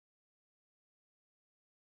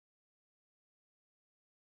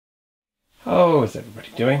How is everybody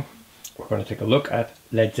doing? We're going to take a look at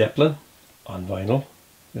Led Zeppelin on vinyl.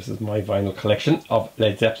 This is my vinyl collection of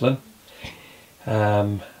Led Zeppelin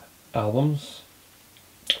albums.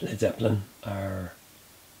 Led Zeppelin are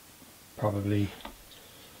probably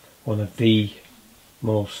one of the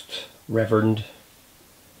most revered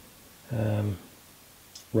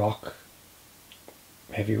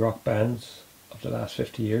heavy rock bands of the last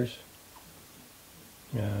 50 years.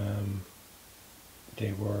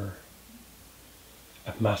 They were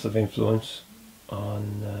a massive influence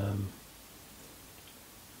on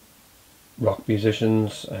rock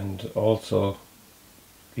musicians and also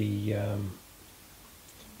the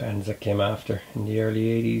bands that came after in the early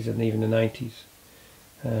 80s and even the 90s.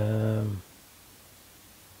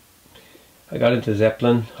 I got into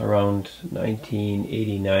Zeppelin around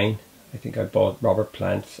 1989. I think I bought Robert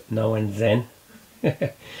Plant's Now and Then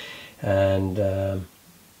and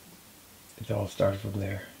it all started from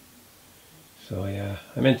there. So yeah,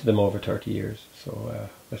 I'm into them over 30 years, so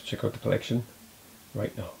let's check out the collection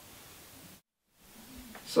right now.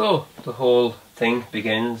 So the whole thing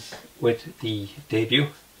begins with the debut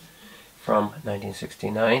from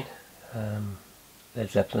 1969. Led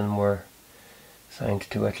Zeppelin were signed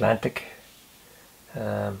to Atlantic.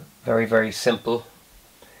 Very, very simple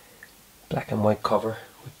black and white cover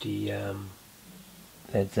with the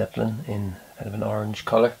Led Zeppelin in kind of an orange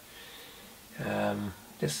colour.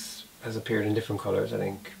 This has appeared in different colours, I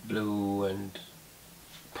think blue and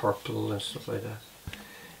purple and stuff like that.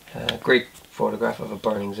 Great photograph of a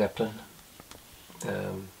burning Zeppelin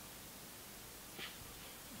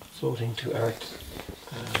floating to earth.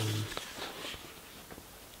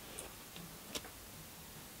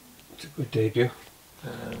 It's a good debut.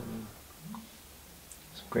 Some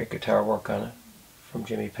great guitar work on it from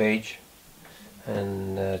Jimmy Page,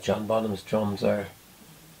 and John Bonham's drums are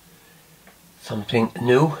something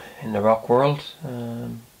new in the rock world,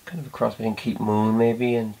 kind of a cross between Keith Moon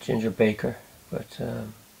maybe and Ginger Baker, but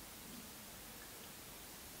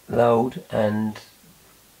loud and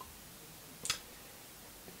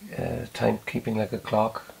time keeping like a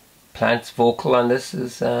clock. Plant's vocal on this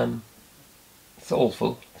is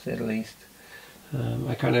soulful, to say the least.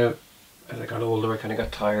 I kind of, as I got older, I kind of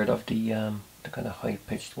got tired of the kind of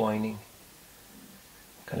high-pitched whining.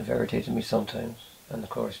 It kind of irritated me sometimes. And of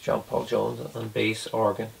course John Paul Jones on bass,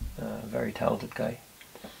 organ, very talented guy.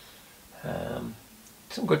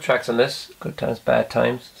 Some good tracks on this, Good Times, Bad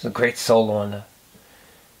Times. It's a great solo on that.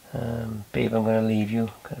 Babe, I'm Gonna Leave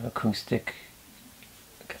You, kind of acoustic.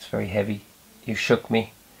 It gets very heavy. You Shook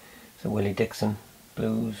Me, it's a Willie Dixon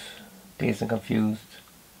blues. Dazed and Confused.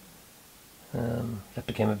 That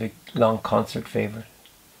became a big long concert favourite.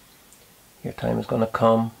 Your Time Is Gonna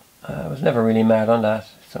Come. I was never really mad on that.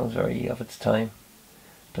 It sounds very of its time.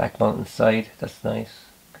 Black Mountain Side, that's nice.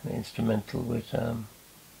 Kind of instrumental with some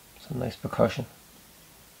nice percussion.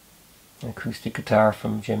 An acoustic guitar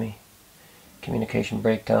from Jimmy. Communication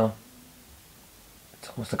Breakdown. It's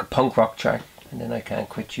almost like a punk rock track. And then I Can't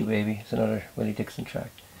Quit You Baby. It's another Willie Dixon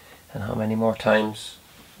track. And How Many More Times.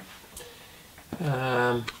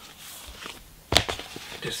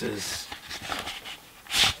 This is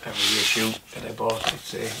a reissue that I bought. I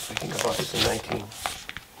think I bought this in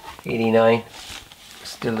 1989.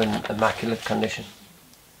 Still in immaculate condition.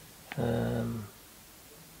 Yeah,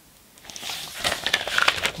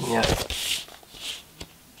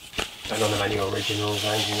 I don't have any originals or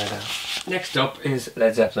anything like that. Next up is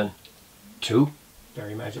Led Zeppelin 2.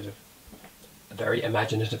 Very imaginative. A very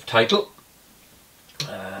imaginative title.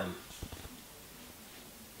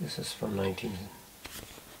 This is from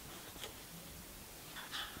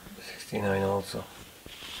 1969 also.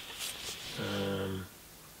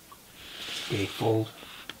 Gatefold.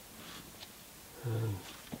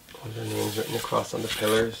 All their names written across on the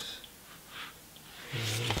pillars.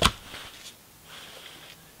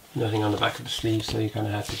 Nothing on the back of the sleeve, so you kind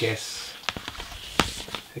of have to guess.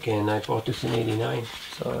 Again, I bought this in '89,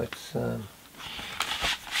 so it's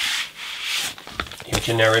your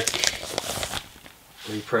generic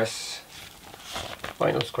repress.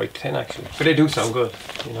 Vinyl's quite thin actually, but they do sound good.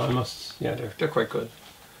 You know, yeah, they're quite good.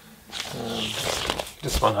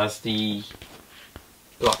 This one has the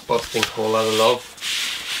block-busting Whole Lot of Love,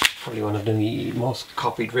 probably one of the most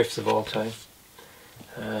copied riffs of all time.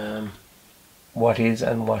 What Is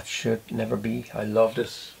and What Should Never Be. I love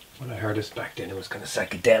this. When I heard this back then, it was kind of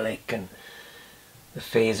psychedelic, and the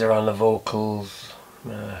phaser on the vocals.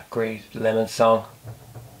 Great. Lemon Song.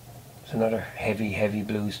 It's another heavy, heavy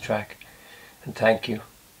blues track. And Thank You.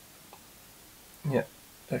 Yeah,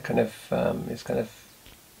 that kind of is kind of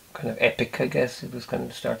epic, I guess. It was kind of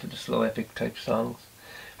the start of the slow epic type songs.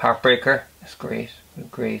 Heartbreaker is great,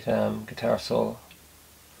 great guitar solo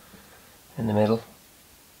in the middle.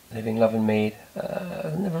 Living, Loving, Made.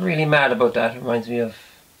 I'm never really mad about that. It reminds me of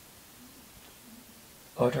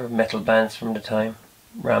other metal bands from the time.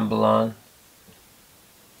 Ramble On.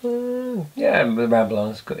 Yeah, Ramble On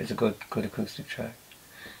is good. It's a good acoustic track.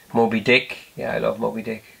 Moby Dick. Yeah, I love Moby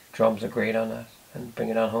Dick. Drums are great on that. And Bring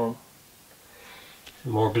It On Home.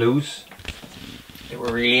 More blues. They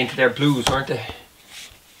were really into their blues, weren't they?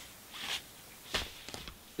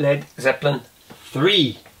 Led Zeppelin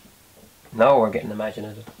 3. Now we're getting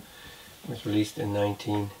imaginative. It was released in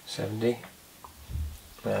 1970.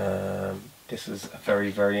 This is a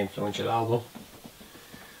very influential album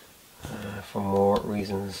for more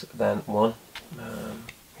reasons than one.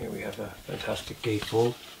 Here we have a fantastic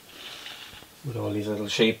gatefold with all these little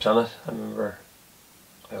shapes on it. I remember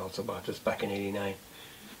I also bought this back in '89.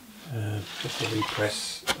 Just a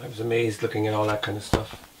repress. I was amazed looking at all that kind of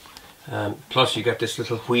stuff. Plus you got this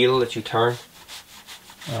little wheel that you turn.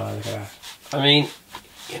 Oh, look at that. I mean,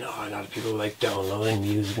 you know, a lot of people like downloading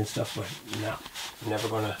music and stuff, but no, I'm never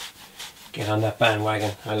gonna get on that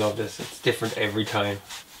bandwagon. I love this. It's different every time.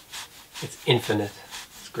 It's infinite.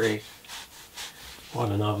 It's great. What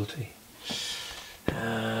a novelty.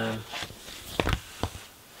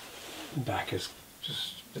 Back is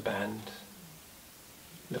just the band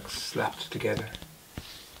looks slapped together.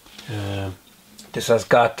 This has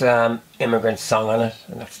got Immigrant Song on it,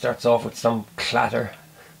 and that starts off with some clatter.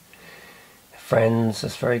 Friends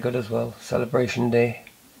is very good as well. Celebration Day.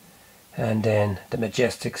 And then The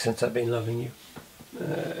Majestic, Since I've Been Loving You.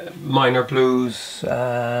 Minor blues,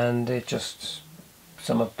 and it just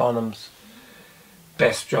some of Bonham's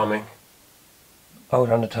best drumming. Out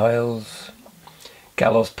on the Tiles.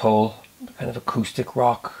 Gallows Pole, kind of acoustic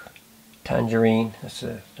rock. Tangerine, that's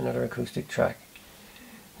another acoustic track.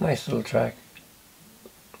 Nice little track.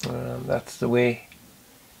 That's the Way.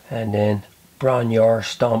 And then Bron Your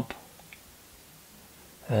Stomp.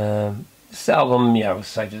 This album, yeah, was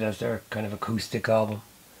cited as their kind of acoustic album.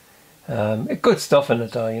 Good stuff in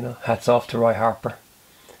it though, you know. Hats off to Roy Harper.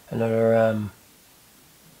 Another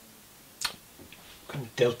kind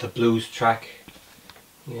of Delta blues track.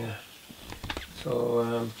 Yeah.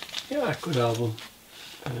 So yeah, good album.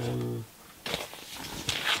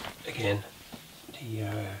 Again, the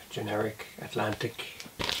generic Atlantic,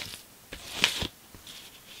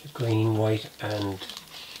 green, white, and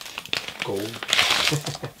gold.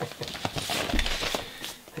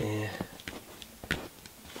 Yeah.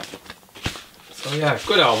 So yeah,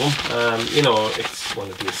 good album. You know, it's one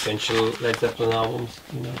of the essential Led Zeppelin albums,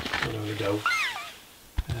 you know, without a doubt.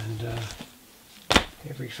 And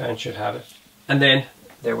every fan should have it. And then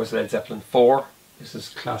there was Led Zeppelin 4. This is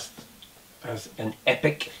classed as an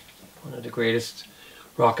epic, one of the greatest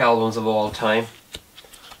rock albums of all time.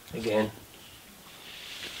 Again,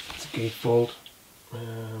 it's a gatefold.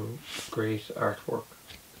 Great artwork.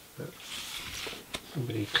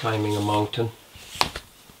 Somebody climbing a mountain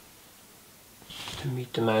to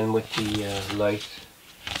meet the man with the light.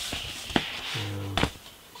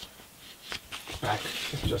 Back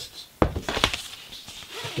is just a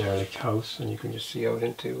derelict house, and you can just see out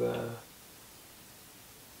into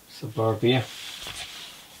suburbia.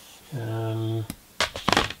 Yeah,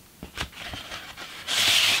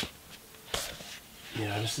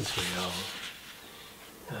 this is great album.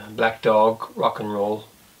 Black Dog, Rock and Roll,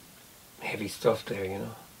 heavy stuff there, you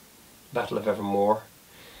know. Battle of Evermore.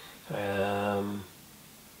 I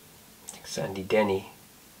think Sandy Denny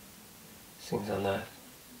sings on that.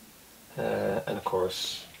 And of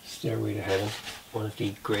course, Stairway to Heaven, one of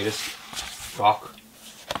the greatest rock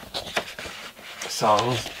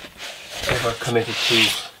songs ever committed to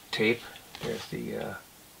tape. There's the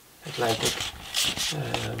Atlantic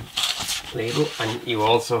label, and you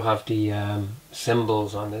also have the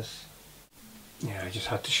symbols on this. Yeah, I just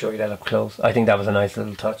had to show you that up close. I think that was a nice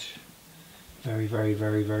little touch. Very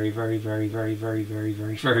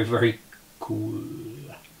cool.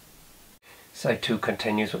 Side 2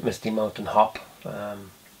 continues with Misty Mountain Hop.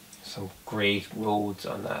 Some great roads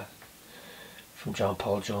on that from John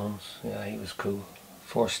Paul Jones. Yeah, he was cool.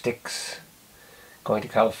 4 Sticks, Going to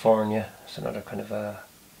California. It's another kind of a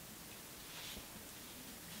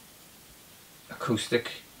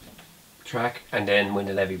acoustic track. And then When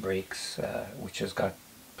the Levee Breaks, which has got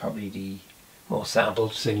probably the most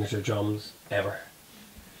sampled signature drums ever.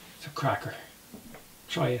 It's a cracker.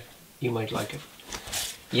 Try it, you might like it.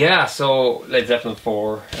 Yeah, so Led Zeppelin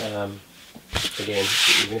 4, again,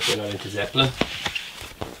 even if you're not into Zeppelin,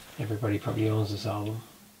 everybody probably owns this album.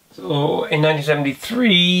 So in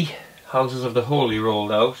 1973, Houses of the Holy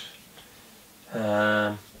rolled out.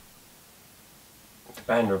 The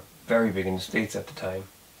band were very big in the States at the time.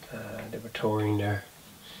 They were touring there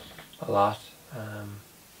a lot.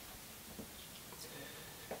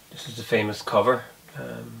 This is the famous cover.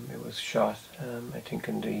 It was shot, I think,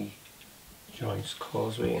 in the Joints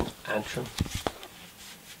Causeway in Antrim.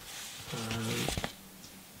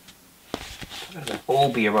 There's an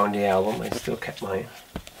Obi around the album. I still kept mine.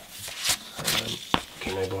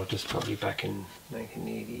 Again, I bought this probably back in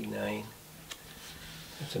 1989.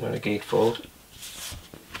 It's another gatefold.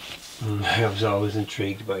 I was always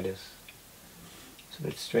intrigued by this. It's a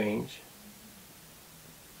bit strange.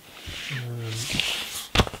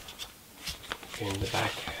 In the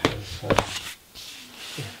back has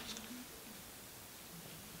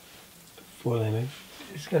full image.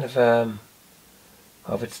 It's kind of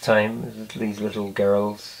its time. There's these little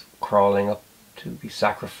girls crawling up to be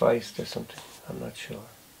sacrificed or something. I'm not sure.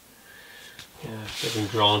 Yeah, they've been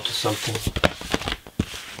drawn to something.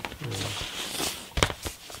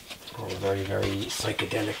 All very, very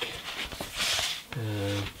psychedelic.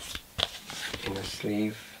 Inner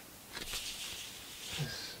sleeve.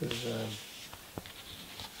 This is the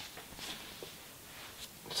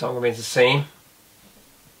song remains the same.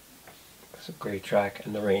 It's a great track,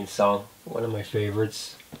 and the Rain song, one of my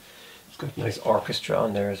favourites. It's got a nice orchestra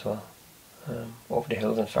on there as well. Over the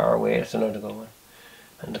Hills and Far Away, that's another good one.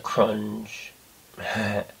 And the Crunge.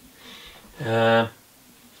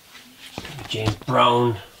 James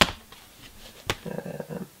Brown.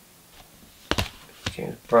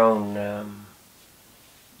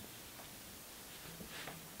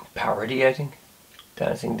 Parody, I think.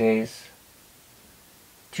 Dancing Days.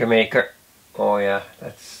 Jamaica. Oh yeah,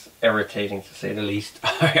 that's irritating to say the least.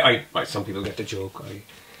 Some people get the joke.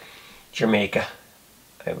 Jamaica.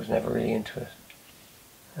 I was never really into it.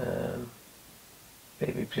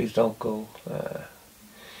 Baby Please Don't Go.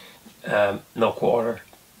 No Quarter.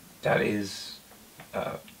 That is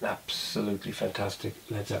an absolutely fantastic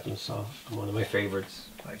Led Zeppelin song. One of my favourites.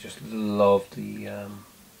 I just love the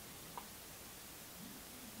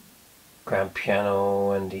grand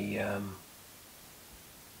piano and the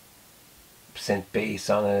synth bass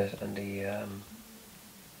on it, and the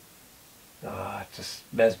it's just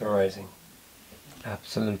mesmerising.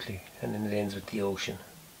 Absolutely. And then it ends with the ocean.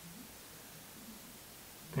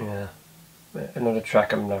 Yeah. Another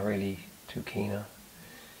track I'm not really too keen on.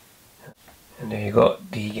 And there you go,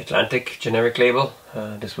 the Atlantic generic label.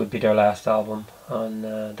 This would be their last album on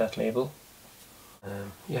that label.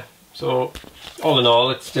 Yeah, so all in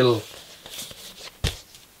all, it's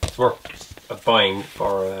worth buying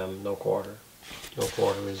for No Quarter. No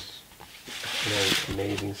Quarter is an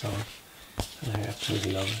amazing song, and I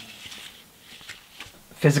absolutely love it.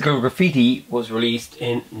 Physical Graffiti was released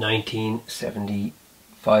in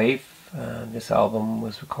 1975. This album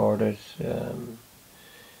was recorded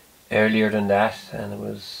earlier than that, and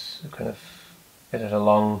it had a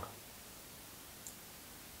long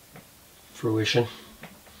fruition.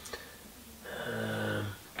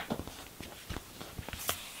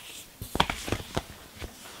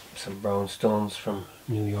 Some brownstones from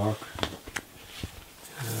New York.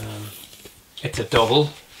 It's a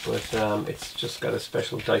double, but it's just got a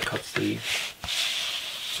special die cut sleeve.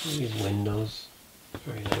 These windows,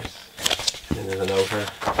 very nice. And then there's an outer.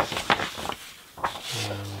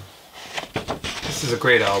 This is a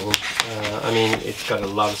great album. I mean, it's got a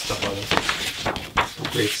lot of stuff on it. Some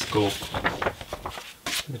great scope.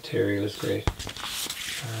 The material is great.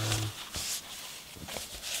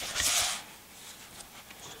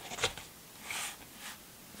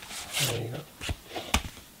 There you go.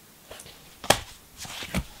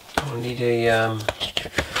 Only the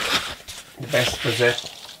best Rosette,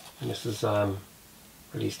 and this is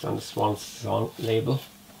released on the Swan Song label.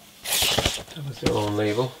 That was their own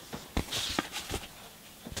label.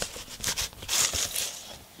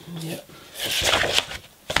 Yeah.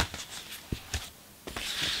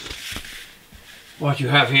 What you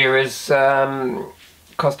have here is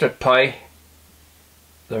Custard Pie,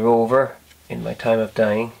 The Rover, In My Time of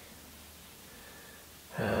Dying,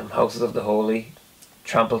 Houses of the Holy,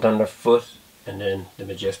 Trampled Underfoot, and then The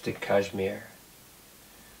Majestic Cashmere.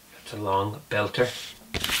 That's a long belter.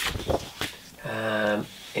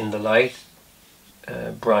 In the Light,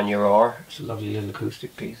 Bron Your Roar. It's a lovely little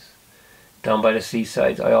acoustic piece. Down by the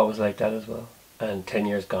Seaside, I always liked that as well. And 10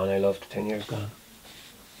 Years Gone, I loved 10 Years Gone.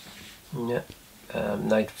 Yeah.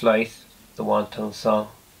 Night Flight, the Wanton Song.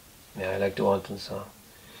 Yeah, I like the Wanton Song.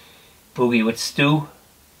 Boogie with Stu,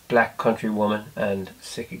 Black Country Woman, and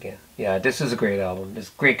Sick Again. Yeah, this is a great album. There's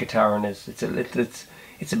great guitar in this.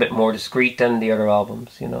 It's a bit more discreet than the other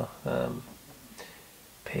albums, you know.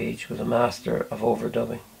 Page was a master of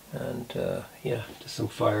overdubbing, and yeah, there's some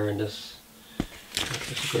fire in this.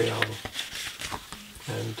 It's a great album,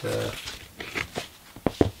 and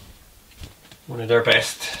one of their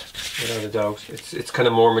best, without a doubt. It's kind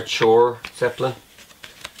of more mature Zeppelin.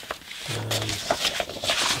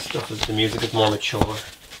 The music is more mature,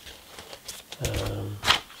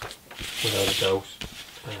 without a doubt.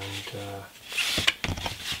 And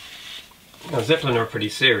now Zeppelin are a pretty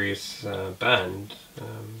serious band. You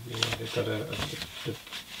know, they've got a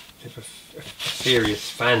serious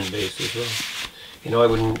fan base as well. You know,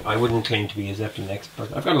 I wouldn't claim to be a Zeppelin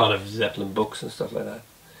expert. I've got a lot of Zeppelin books and stuff like that.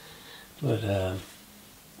 But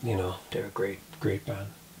you know, they're a great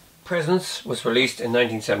band. Presence was released in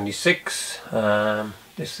 1976.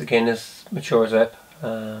 This again is mature Zepp.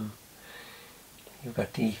 You've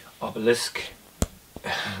got the obelisk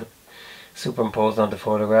superimposed onto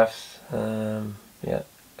photographs. Yeah,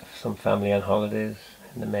 some family on holidays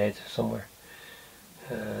in the Med somewhere.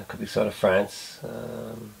 Could be sort of France.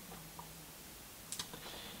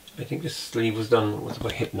 I think this sleeve was done with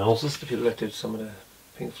about Hypnosis, the people that did some of the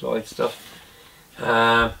Pink Floyd stuff.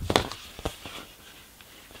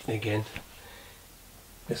 Again,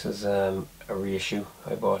 this is a reissue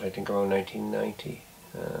I bought, I think, around 1990.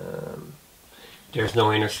 There's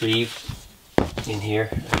no inner sleeve in here,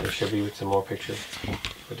 and there should be with some more pictures,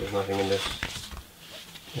 but there's nothing in this,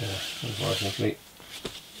 unfortunately.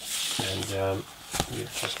 And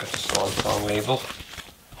you've just got the Swan Song label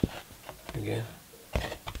again.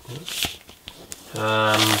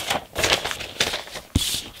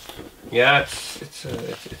 Yeah, it's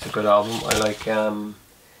a good album. I like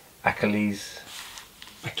Achilles'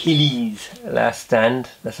 Last Stand.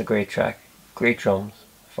 That's a great track. Great drums.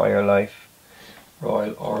 Fire Life,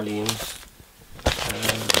 Royal Orleans.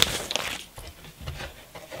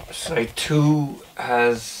 Side 2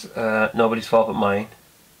 has Nobody's Fault But Mine,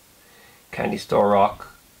 Candy Store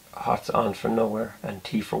Rock, Hot's On For Nowhere, and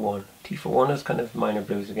T for One. T for One is kind of minor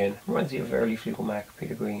blues again. Reminds you of early Fleetwood Mac,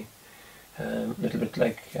 Peter Green. A little bit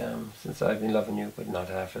like Since I've Been Loving You, but not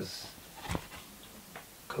half as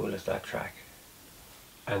cool as that track.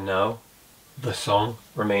 And now, the song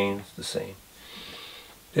remains the same.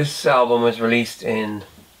 This album was released in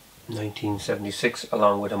 1976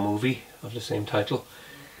 along with a movie of the same title.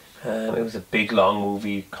 It was a big long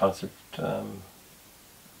movie. Concert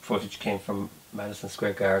footage came from Madison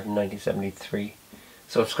Square Garden 1973,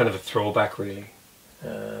 so it's kind of a throwback really.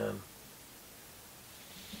 I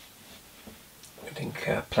think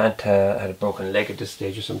Plant had a broken leg at this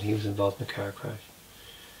stage or something. He was involved in a car crash.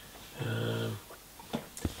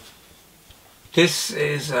 This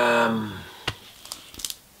is a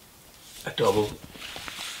double,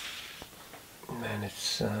 and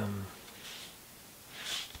it's a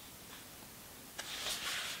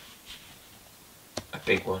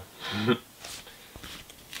big one.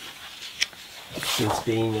 Since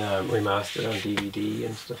being remastered on DVD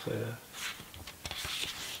and stuff like that.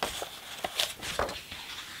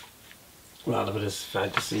 A lot of it is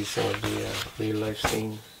fantasy, some of the real life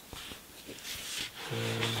scenes.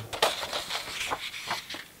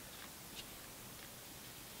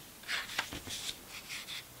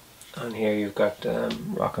 On here you've got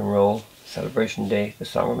Rock and Roll, Celebration Day, The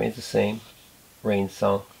Song Remains the Same, Rain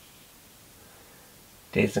Song.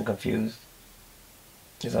 Dazed and Confused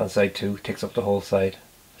is on side 2, takes up the whole side.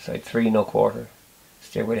 Side 3, No Quarter,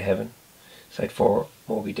 Stairway to Heaven. Side 4,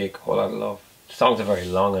 Moby Dick, Whole Lotta Love. The songs are very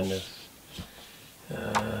long in this.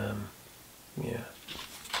 Yeah.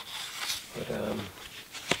 But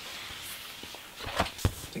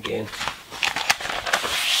again,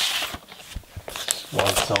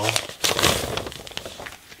 Swan Song.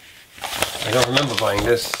 I don't remember buying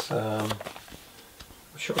this. I'm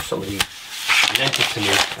sure somebody lent it to me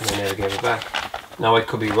and I never gave it back. Now I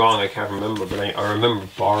could be wrong, I can't remember, but I remember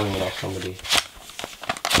borrowing it off somebody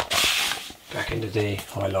back in the day.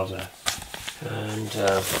 Oh, I love that. And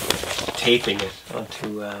taping it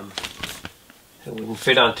onto, it wouldn't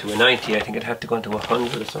fit onto a 90, I think it had to go into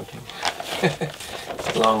 100 or something.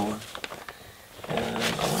 It's a long one. I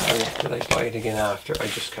wonder, did I buy it again after? I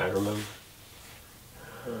just can't remember.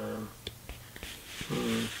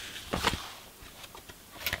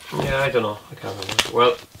 Yeah, I don't know. I can't remember.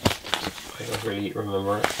 Well, I don't really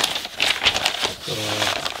remember it.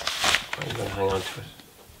 But I'm going to hang on to it.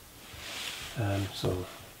 So,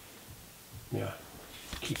 yeah,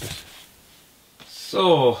 keep it.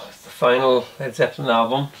 So, the final Led Zeppelin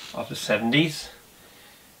album of the 70s.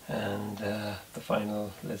 And the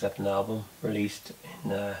final Led Zeppelin album released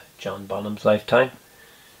in John Bonham's lifetime.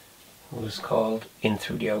 It was called In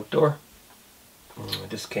Through the Outdoor.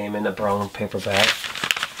 This came in a brown paper bag.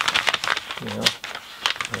 You know,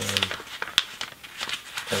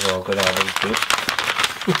 as all good albums do.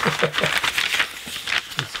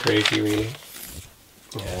 It's crazy, really.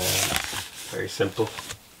 Very simple.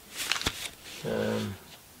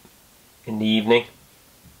 In the evening,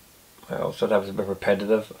 I also thought that was a bit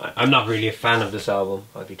repetitive. I'm not really a fan of this album,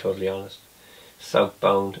 I'll be totally honest.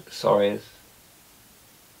 Southbound Sorries.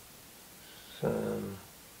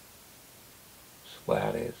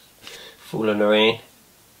 Suarez. Fool in the Rain.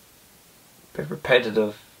 Bit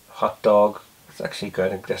repetitive. Hot Dog. It's actually good. I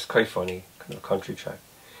think that's quite funny. Kind of a country track.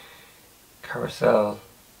 Carousel.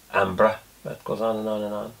 Ambra. That goes on and on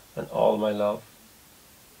and on. And All My Love.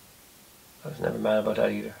 I was never mad about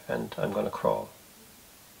that either. And I'm Gonna Crawl.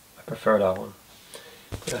 I prefer that one.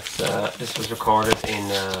 But that's, this was recorded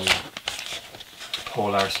in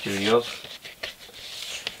Polar Studios.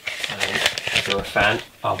 And if you're a fan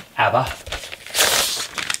of ABBA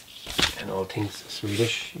and all things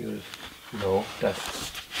Swedish, you'll know that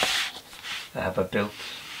ABBA built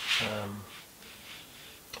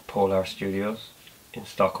Polar Studios in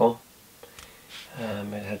Stockholm.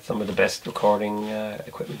 It had some of the best recording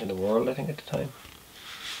equipment in the world, I think, at the time.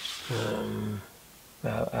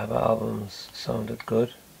 ABBA albums sounded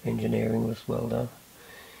good. Engineering was well done.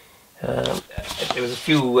 There was a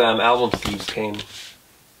few album sleeves came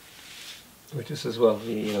with this as well.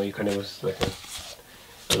 You know, you kind of was like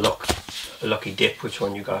a lucky dip which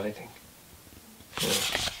one you got, I think.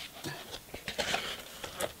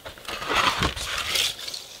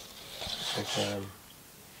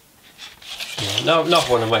 No, not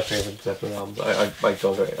one of my favourite Zeppelin albums. I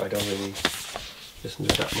don't really listen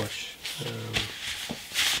to it that much.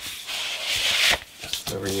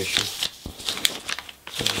 That's a reissue.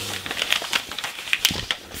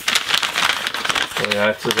 So yeah,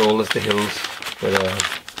 it's as old as the hills, but yeah.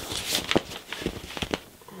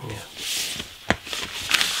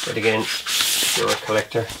 But again, if you're a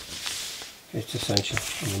collector, it's essential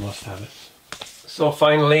and you must have it. So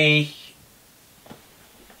finally,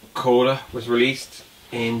 Coda was released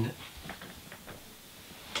in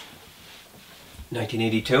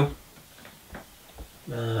 1982.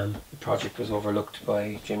 The project was overlooked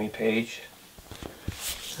by Jimmy Page.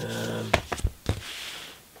 It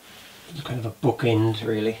was kind of a bookend,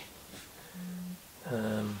 really.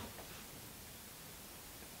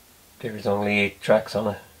 There was only 8 tracks on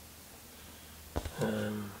it.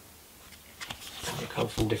 And they come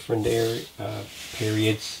from different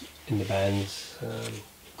periods in the band's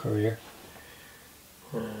career.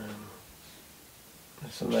 There's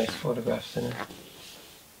some nice photographs in it.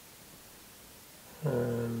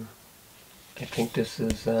 I think this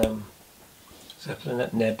is Zeppelin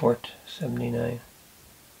at Nebworth, 79.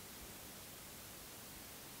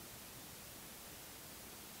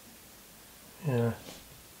 Yeah.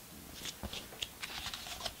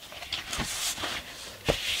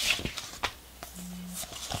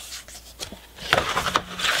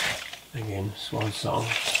 Again, Swan Song.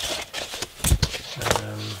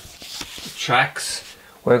 Tracks,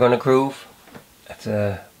 We're Gonna Groove. That's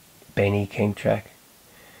a Benny King track.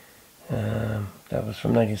 That was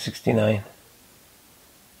from 1969.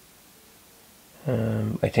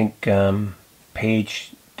 I think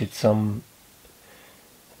Page did some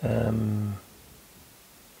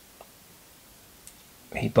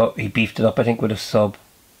he beefed it up, I think, with a sub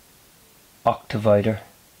octavider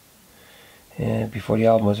before the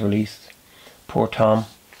album was released. Poor Tom,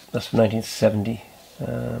 that's from 1970.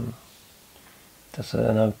 That's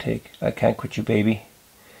an outtake. I Can't Quit You Baby.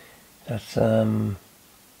 That's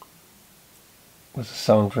was a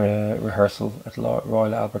sound rehearsal at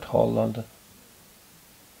Royal Albert Hall, London.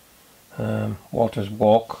 Walter's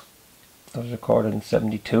Walk, that was recorded in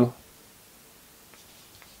 72.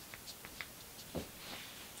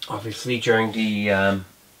 Obviously during the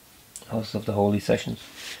House of the Holy sessions.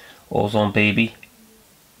 Ozone Baby,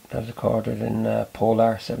 that was recorded in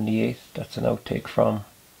Polar 78. That's an outtake from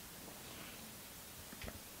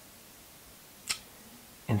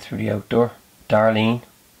In Through the Outdoor. Darlene,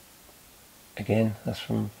 again, that's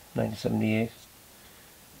from 1978.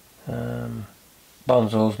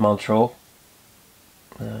 Bonzo's Montreux,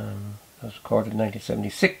 that was recorded in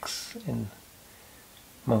 1976 in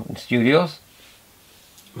Mountain Studios.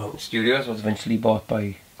 Mountain Studios was eventually bought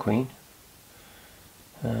by Queen.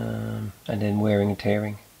 And then Wearing and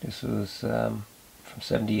Tearing, this was from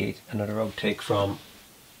 78, another outtake from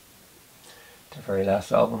the very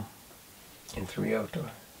last album, In Through the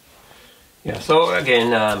Outdoor. Yeah, so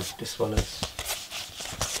again, this one is,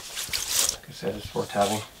 like I said, it's worth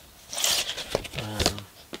having.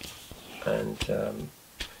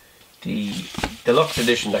 The deluxe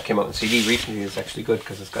edition that came out in CD recently is actually good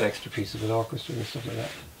because it's got extra pieces with orchestra and stuff like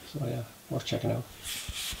that. So yeah, worth checking out.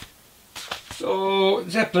 So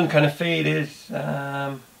Zeppelin kind of faded.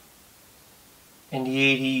 in the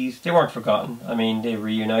 80s. They weren't forgotten. I mean, they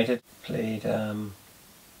reunited, played a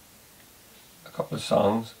couple of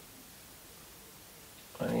songs,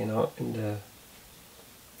 you know, in the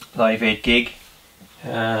Live 8 gig.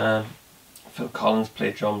 Phil Collins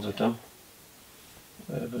played drums with them.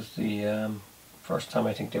 It was the first time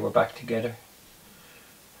I think they were back together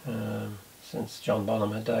since John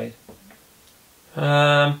Bonham had died.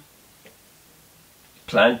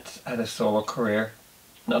 Plant had a solo career,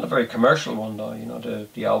 not a very commercial one though. You know,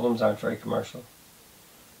 the albums aren't very commercial.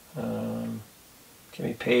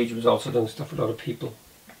 Jimmy Page was also doing stuff with other people.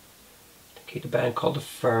 I think he had a band called The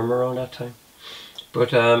Firm around that time.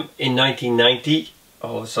 But in 1990,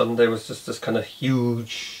 all of a sudden there was just this kind of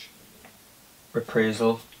huge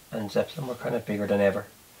reprisal, and Zeppelin were kind of bigger than ever.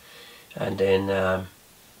 And then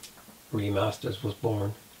Remasters was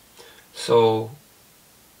born. So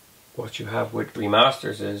what you have with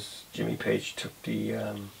Remasters is Jimmy Page took the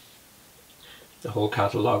whole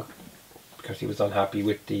catalogue, because he was unhappy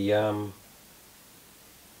with the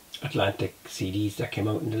Atlantic CDs that came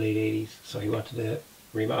out in the late 80s, so he wanted to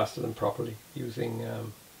remaster them properly using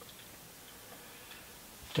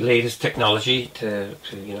the latest technology to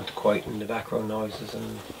you know, to quieten the background noises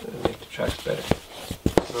and make the tracks better.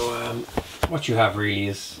 So what you have really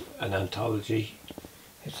is an anthology.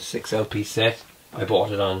 It's a 6 LP set. I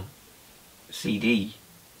bought it on CD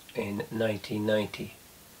in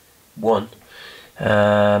 1991,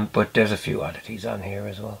 but there's a few oddities on here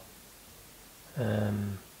as well.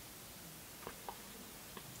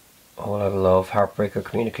 A Whole Lot of Love, Heartbreaker,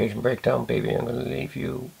 Communication Breakdown, Baby I'm Gonna Leave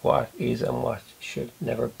You, What Is and What Should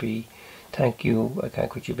Never Be, Thank You, I Can't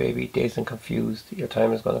Quit You Baby, Dazed and Confused, Your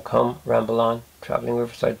Time Is Gonna Come, Ramble On, Travelling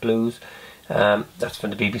Riverside Blues. That's from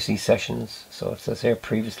the BBC sessions, so it says here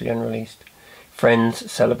previously unreleased.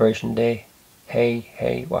 Friends, Celebration Day, Hey,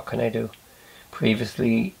 Hey, What Can I Do,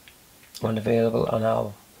 previously unavailable on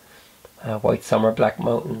album. White Summer, Black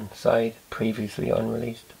Mountain Side, previously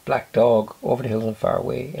unreleased. Black Dog, Over the Hills and Far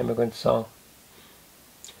Away, Immigrant Song.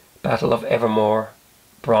 Battle of Evermore,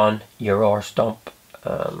 Bron, Your Or Stomp,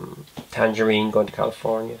 Tangerine, Going to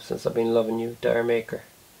California, Since I've Been Loving You, Jamaica,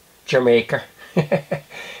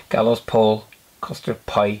 Gallows Pole, Custard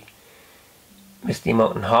Pie, Misty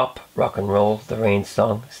Mountain Hop, Rock and Roll, The Rain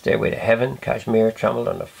Song, Stairway to Heaven, Kashmir, Trampled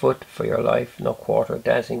Underfoot, For Your Life, No Quarter,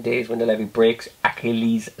 Dancing Days, When the Levee Breaks,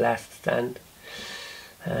 Achilles' Last Stand.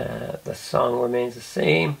 The song remains the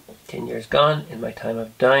same. 10 Years Gone, In My Time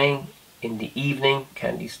of Dying, In the Evening,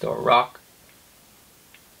 Candy Store Rock,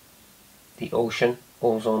 The Ocean,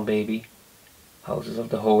 Ozone Baby, Houses of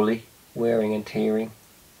the Holy, Wearing and Tearing,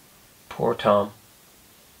 Poor Tom,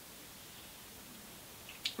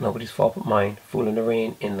 Nobody's Fault But Mine, Fool in the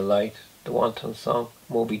Rain, In the Light, The Wanton Song,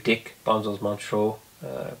 Moby Dick, Bonzo's Montreux,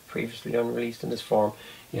 previously unreleased in this form.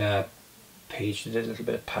 Yeah, Page did a little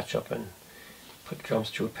bit of patch up and put the drums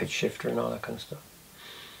through a pitch shifter and all that kind of stuff.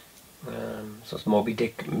 So it's Moby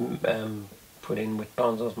Dick put in with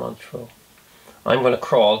Bonzo's Montreux. I'm Gonna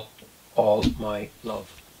Crawl, All My Love.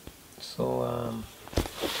 So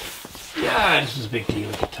yeah, this was a big deal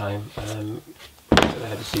at the time. I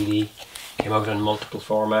had a CD, came out on multiple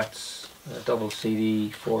formats, double CD,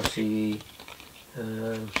 4 CD. We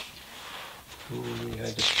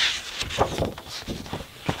had this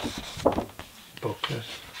booklet.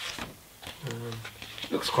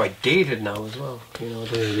 Looks quite dated now as well. You know,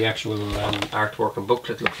 the actual artwork and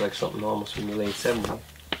booklet looks like something almost from the late 70s.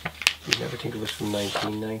 You'd never think it was from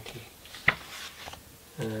 1990.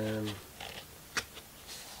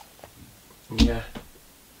 Yeah.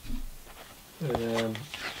 But,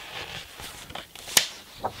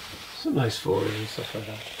 some nice photos and stuff like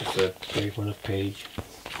that. Just a great one of Page.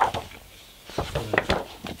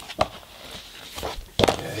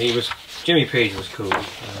 Yeah, Jimmy Page was cool.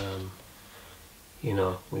 You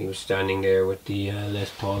know, when he was standing there with the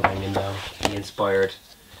Les Paul hanging down, he inspired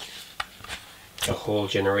a whole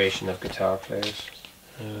generation of guitar players.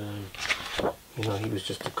 You know, he was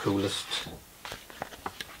just the coolest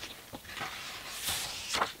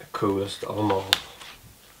of them all.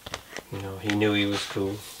 You know, he knew he was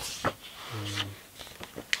cool.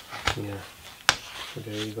 Yeah, so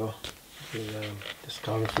there you go. The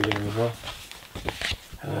discography there as well.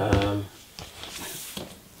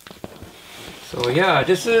 So yeah,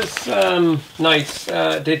 this is nice.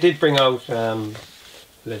 They did bring out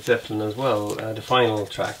Led Zeppelin as well, the final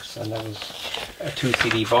tracks, and that was a 2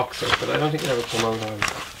 CD box set, but I don't think it ever came out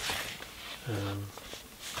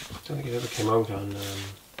on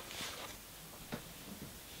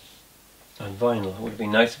vinyl. It would have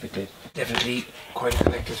been nice if it did. Definitely quite a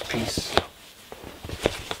collector's piece.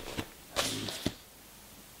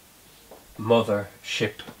 Mother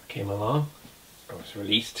Ship came along or was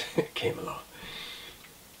released, came along.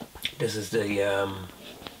 This is the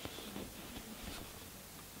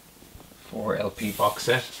 4 LP box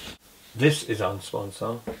set. This is on Swan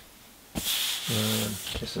Song.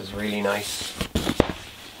 This is really nice.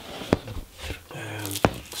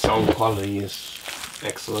 Sound quality is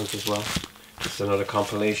excellent as well. This is another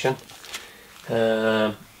compilation.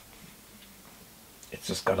 It's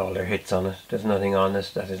just got all their hits on it. There's nothing on this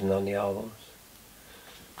that isn't on the albums.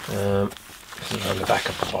 This is on the back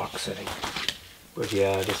of the box, I think. But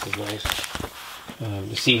yeah, this is nice.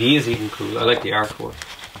 The CD is even cool. I like the artwork.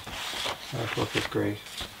 The artwork is great.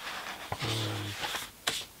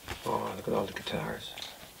 Oh, look at all the guitars.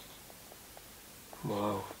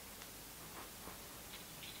 Wow.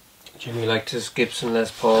 Jimmy liked his Gibson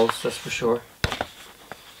Les Pauls, that's for sure.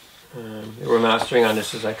 The remastering on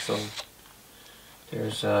this is excellent.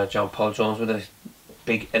 There's John Paul Jones with a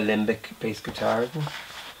big alembic bass guitar.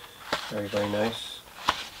 Very, very nice.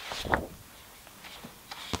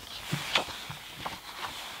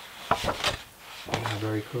 Yeah,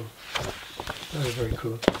 very cool. Very, very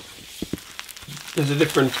cool. There's a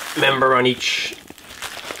different member on each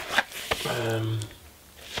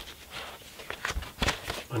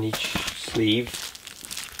sleeve.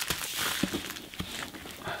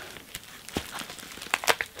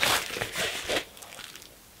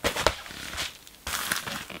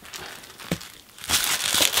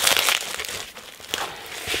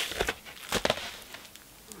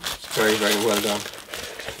 It's very, very well done.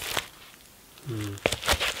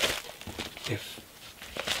 If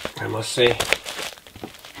I must say,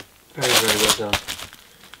 very, very well done.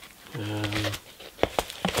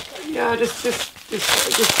 Yeah, this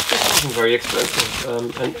isn't very expensive,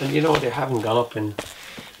 and you know, they haven't gone up in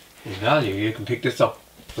value. You can pick this up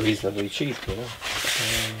reasonably cheap, you know.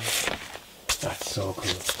 That's so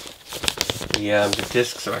cool. The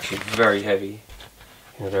discs are actually very heavy.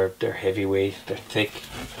 You know, they're heavyweight, they're thick.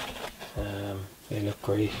 They look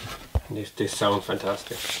great, and they sound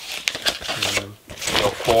fantastic. You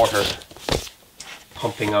know, quarter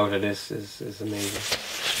pumping out of this is amazing.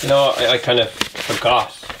 You know, I kind of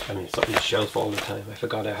forgot. I mean, it's on the shelf all the time. I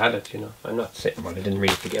forgot I had it, you know. I'm not saying, well, I didn't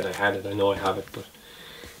really forget I had it. I know I have it, but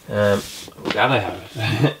I'm glad I have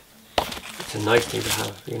it. It's a nice thing to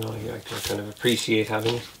have, you know. I kind of appreciate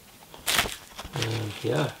having it.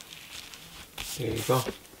 Yeah, there you go.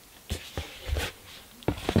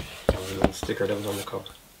 A little sticker that was on the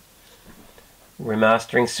cover.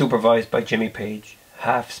 Remastering supervised by Jimmy Page.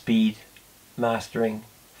 Half speed mastering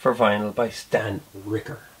for vinyl by Stan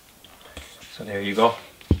Ricker. So there you go.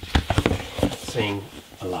 That's saying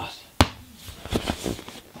a lot.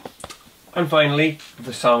 And finally,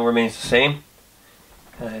 the song remains the same.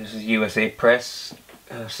 This is USA Press.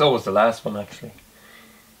 So was the last one, actually.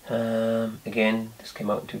 Again, this came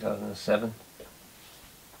out in 2007.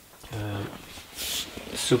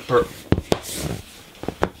 Super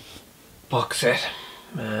box set.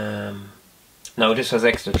 Now this has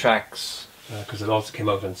extra tracks because it also came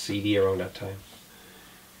out on CD around that time.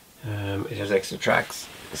 It has extra tracks.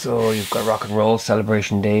 So you've got Rock and Roll,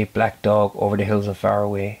 Celebration Day, Black Dog, Over the Hills and Far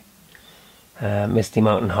Away, Misty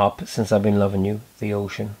Mountain Hop, Since I've Been Loving You, The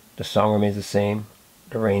Ocean, The Song Remains the Same,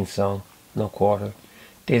 The Rain Song, No Quarter,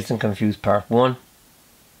 Dazed and Confused Part 1,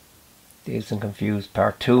 Dazed and Confused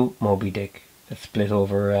Part 2, Moby Dick. That's split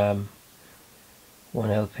over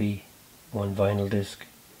 1 LP, 1 vinyl disc.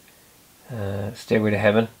 Stairway to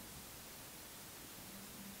Heaven.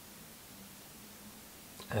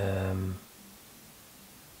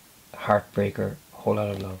 Heartbreaker, Whole Lot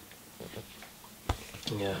of Love.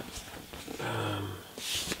 Yeah.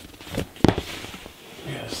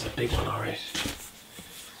 Yeah, this is a big one, alright.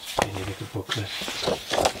 I need a little booklet.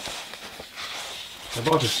 I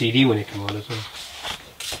bought a CD when it came out as well.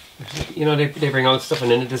 You know, they bring out stuff and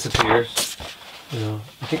then it disappears. You know,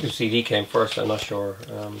 I think the CD came first. I'm not sure.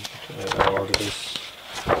 I ordered this,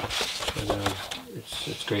 but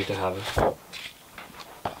it's great to have it.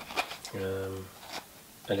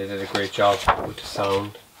 And they did a great job with the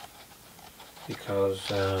sound because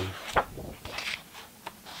the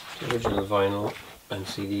original vinyl and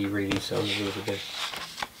CD really sounded a little bit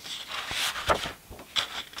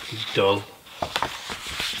dull.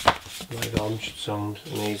 Live album should sound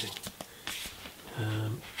amazing.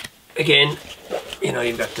 Again, you know,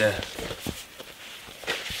 you've got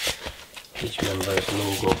each member's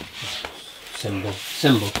logo, symbol.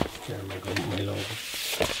 There, my logo.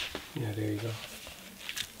 Yeah, there you go.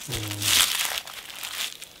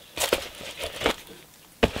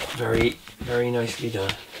 Very, very nicely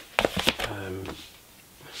done.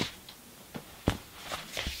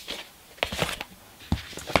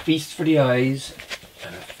 A feast for the eyes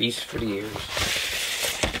and a feast for the ears.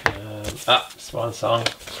 Swan Song.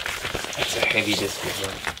 It's a heavy disc as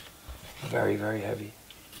well. Very, very heavy.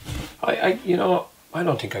 You know, I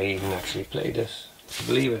don't think I even actually played this.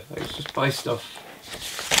 Believe it. I just buy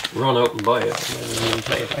stuff, run out and buy it, and then even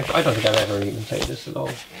play it. I don't think I've ever even played this at all.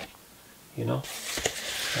 You know?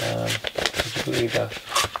 Would you believe that?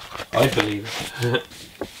 I believe it.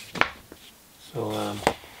 So,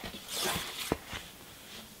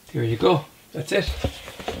 here you go. That's it.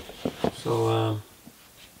 So,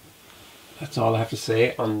 that's all I have to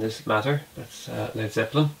say on this matter. That's Led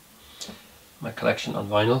Zeppelin. My collection on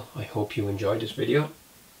vinyl. I hope you enjoyed this video.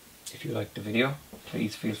 If you liked the video,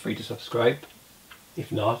 please feel free to subscribe.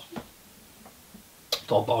 If not,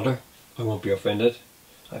 don't bother. I won't be offended.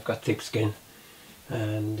 I've got thick skin.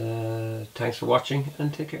 And thanks for watching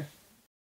and take care.